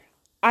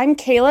I'm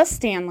Kayla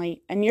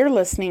Stanley, and you're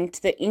listening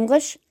to the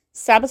English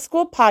Sabbath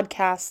School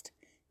podcast,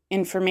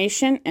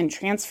 Information and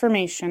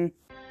Transformation.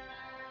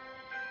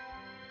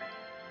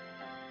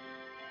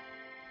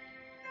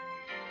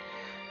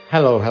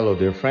 Hello,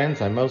 dear friends.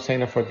 I'm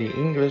Mosena for the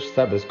English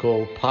Sabbath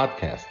School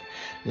podcast.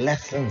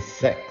 Lesson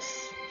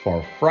 6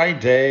 for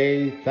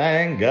Friday.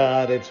 Thank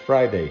God it's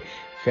Friday,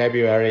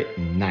 February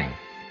 9th.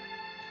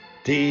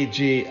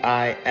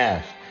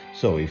 TGIF.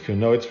 So if you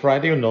know it's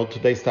Friday, you know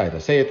today's title.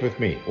 Say it with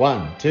me.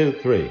 1, 2,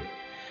 3.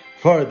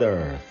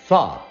 Further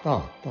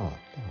thought.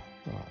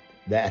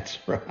 That's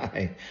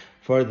right.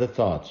 Further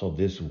thought. So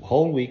this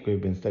whole week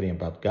we've been studying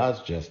about God's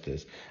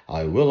justice.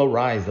 I will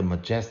arise, the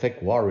majestic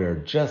warrior,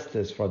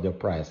 justice for the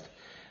oppressed.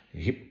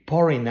 He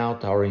pouring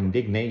out our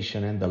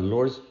indignation and the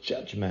Lord's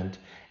judgment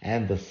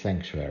and the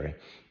sanctuary.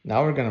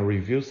 Now we're going to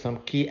review some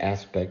key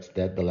aspects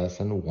that the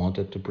lesson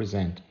wanted to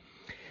present.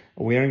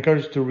 We are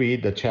encouraged to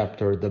read the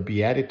chapter, the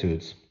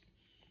Beatitudes,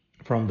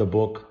 from the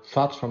book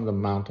Thoughts from the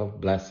Mount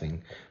of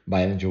Blessing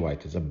by Ellen G.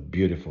 White. It's a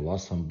beautiful,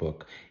 awesome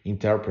book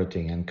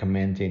interpreting and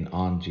commenting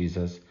on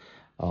Jesus'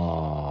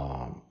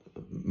 Mount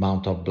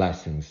of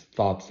Blessings,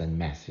 thoughts and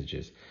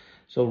messages.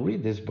 So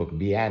read this book,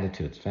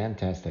 Beatitudes,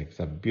 fantastic. It's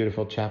a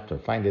beautiful chapter.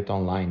 Find it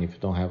online if you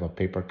don't have a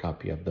paper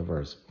copy of the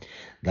verse.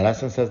 The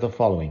lesson says the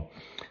following.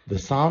 The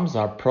Psalms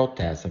are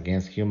protests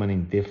against human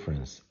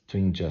indifference to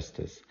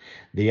injustice.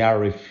 They are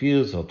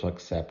refusal to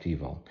accept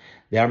evil.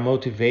 They are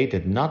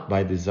motivated not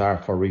by desire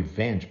for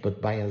revenge, but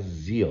by a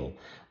zeal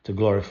to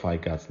glorify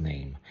God's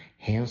name.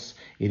 Hence,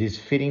 it is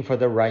fitting for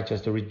the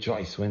righteous to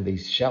rejoice when they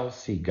shall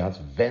see God's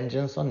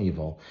vengeance on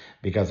evil,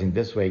 because in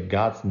this way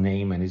God's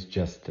name and his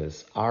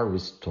justice are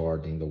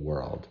restored in the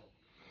world.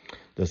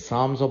 The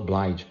Psalms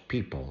oblige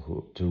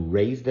people to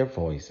raise their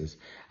voices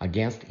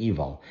against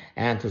evil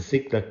and to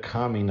seek the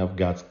coming of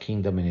God's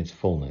kingdom in its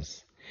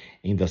fullness.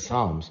 In the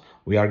Psalms,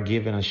 we are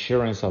given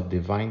assurance of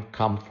divine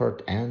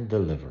comfort and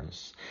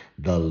deliverance.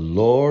 The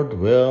Lord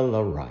will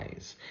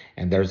arise.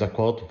 And there's a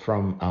quote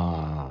from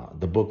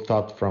the book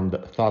Thoughts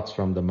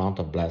from the Mount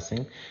of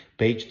Blessing,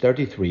 page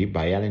 33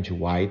 by Ellen G.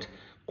 White.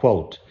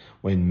 Quote,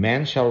 when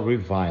men shall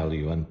revile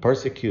you and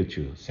persecute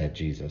you, said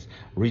Jesus,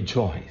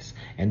 rejoice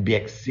and be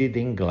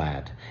exceeding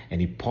glad.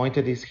 And he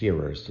pointed his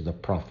hearers to the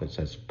prophets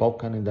as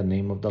spoken in the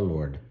name of the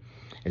Lord,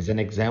 as an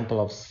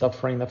example of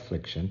suffering,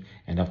 affliction,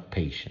 and of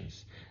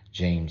patience.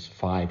 James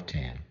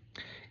 5:10.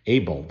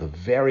 Abel, the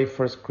very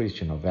first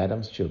Christian of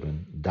Adam's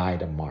children,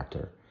 died a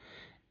martyr.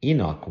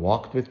 Enoch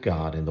walked with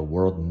God and the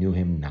world knew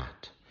him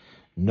not.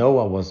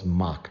 Noah was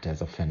mocked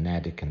as a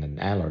fanatic and an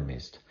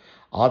alarmist.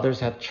 Others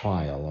had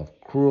trial of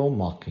cruel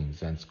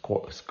mockings and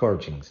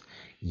scourgings,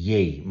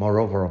 yea,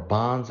 moreover of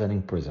bonds and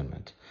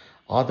imprisonment.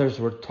 Others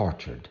were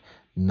tortured,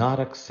 not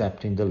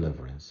accepting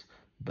deliverance,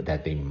 but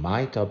that they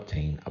might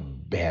obtain a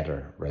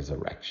better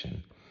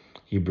resurrection.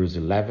 Hebrews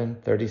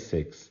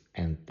 11:36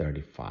 and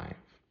 35.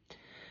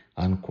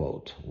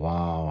 Unquote.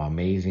 Wow,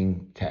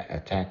 amazing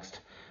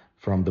text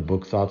from the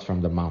book Thoughts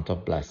from the Mount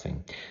of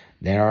Blessing.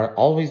 There are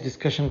always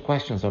discussion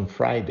questions on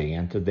Friday,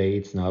 and today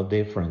it's now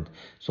different.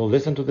 So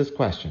listen to this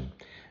question.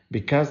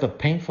 Because the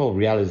painful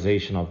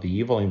realization of the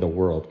evil in the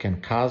world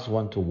can cause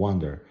one to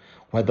wonder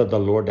whether the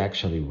Lord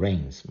actually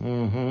reigns.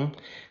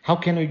 How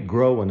can we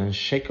grow an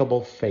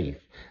unshakable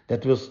faith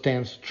that will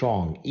stand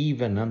strong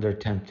even under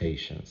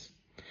temptations?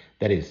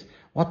 That is,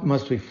 what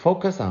must we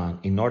focus on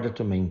in order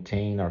to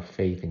maintain our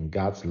faith in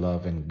God's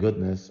love and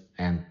goodness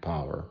and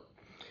power?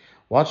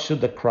 What should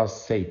the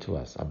cross say to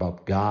us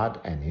about God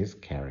and his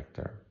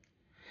character?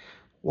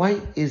 Why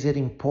is it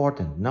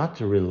important not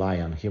to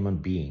rely on human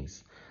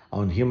beings,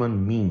 on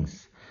human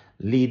means,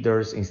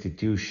 leaders,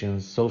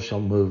 institutions, social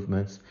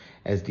movements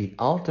as the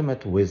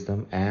ultimate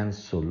wisdom and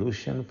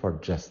solution for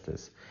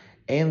justice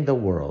in the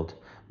world,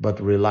 but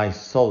rely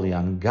solely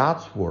on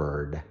God's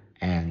word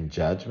and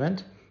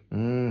judgment?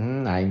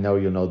 I know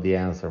you know the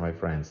answer, my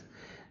friends.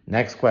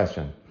 Next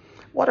question.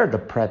 What are the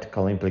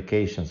practical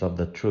implications of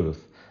the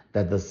truth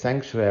that the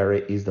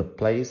sanctuary is the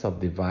place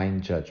of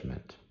divine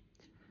judgment?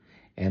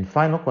 And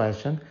final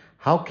question,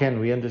 how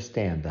can we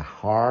understand the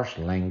harsh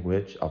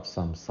language of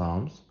some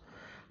Psalms?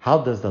 How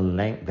does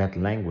that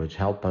language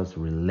help us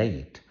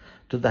relate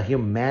to the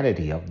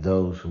humanity of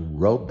those who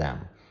wrote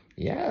them?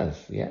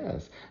 Yes.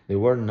 They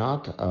were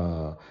not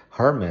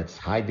hermits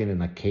hiding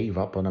in a cave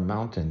up on a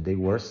mountain. They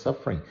were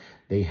suffering.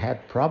 They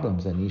had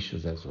problems and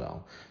issues as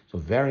well. So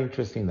very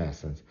interesting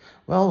lessons.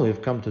 Well,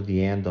 we've come to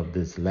the end of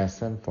this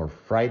lesson for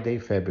Friday,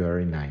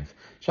 February 9th.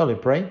 Shall we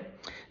pray?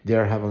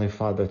 Dear Heavenly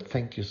Father,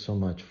 thank you so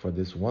much for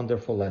this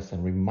wonderful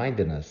lesson,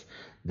 reminding us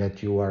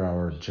that you are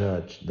our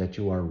judge, that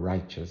you are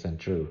righteous and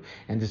true.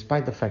 And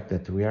despite the fact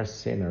that we are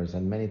sinners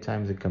and many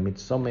times we commit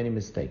so many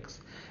mistakes,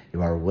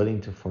 you are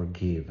willing to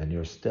forgive and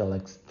you're still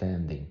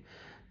extending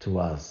to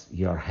us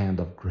your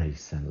hand of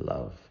grace and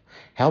love.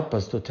 Help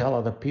us to tell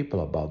other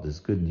people about this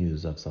good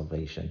news of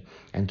salvation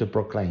and to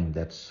proclaim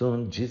that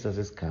soon Jesus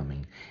is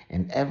coming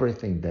and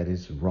everything that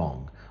is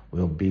wrong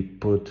will be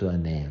put to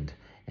an end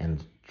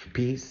and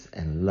peace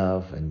and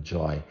love and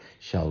joy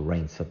shall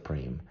reign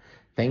supreme.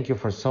 Thank you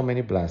for so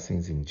many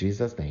blessings in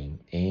Jesus' name.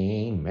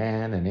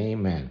 Amen and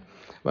amen.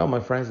 Well, my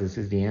friends, this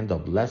is the end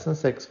of Lesson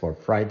 6 for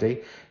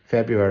Friday,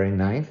 February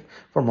 9th.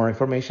 For more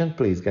information,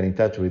 please get in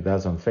touch with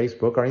us on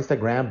Facebook or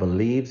Instagram,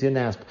 Believes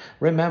UNASP.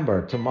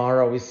 Remember,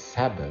 tomorrow is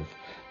Sabbath.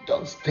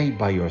 Don't stay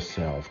by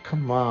yourself.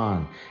 Come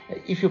on.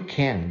 If you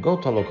can, go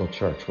to a local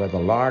church, whether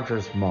large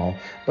or small,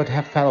 but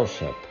have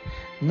fellowship.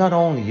 Not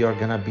only you're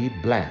going to be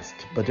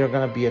blessed, but you're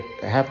going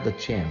to have the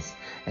chance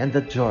and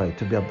the joy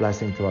to be a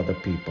blessing to other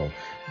people.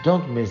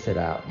 Don't miss it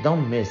out.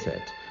 Don't miss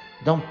it.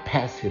 Don't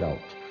pass it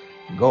out.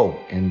 Go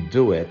and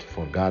do it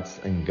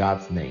in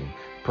God's name.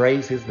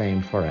 Praise his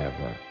name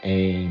forever.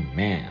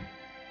 Amen.